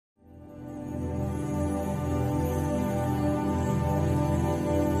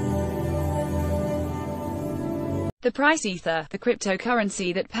The price Ether, the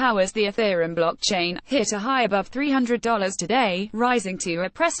cryptocurrency that powers the Ethereum blockchain, hit a high above $300 today, rising to a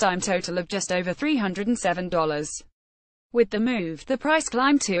press-time total of just over $307. With the move, the price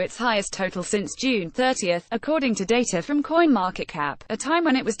climbed to its highest total since June 30, according to data from CoinMarketCap, a time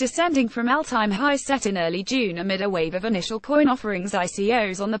when it was descending from all-time highs set in early June amid a wave of initial coin offerings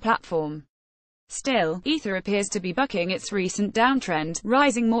 (ICOs) on the platform. Still, Ether appears to be bucking its recent downtrend,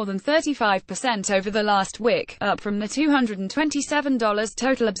 rising more than 35% over the last week, up from the $227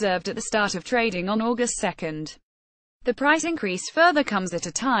 total observed at the start of trading on August 2. The price increase further comes at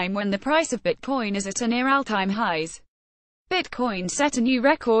a time when the price of Bitcoin is at a near all-time highs. Bitcoin set a new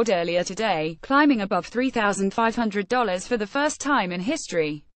record earlier today, climbing above $3,500 for the first time in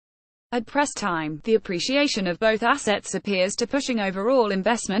history. At press time, the appreciation of both assets appears to pushing overall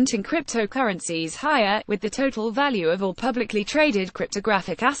investment in cryptocurrencies higher, with the total value of all publicly traded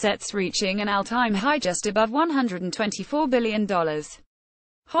cryptographic assets reaching an all-time high just above $124 billion.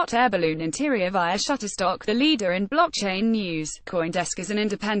 Hot air balloon interior via Shutterstock, the leader in blockchain news. CoinDesk is an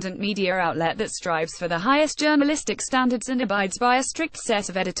independent media outlet that strives for the highest journalistic standards and abides by a strict set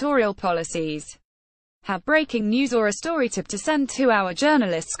of editorial policies. Have breaking news or a story tip to send to our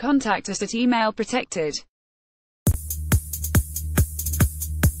journalists? Contact us at email protected.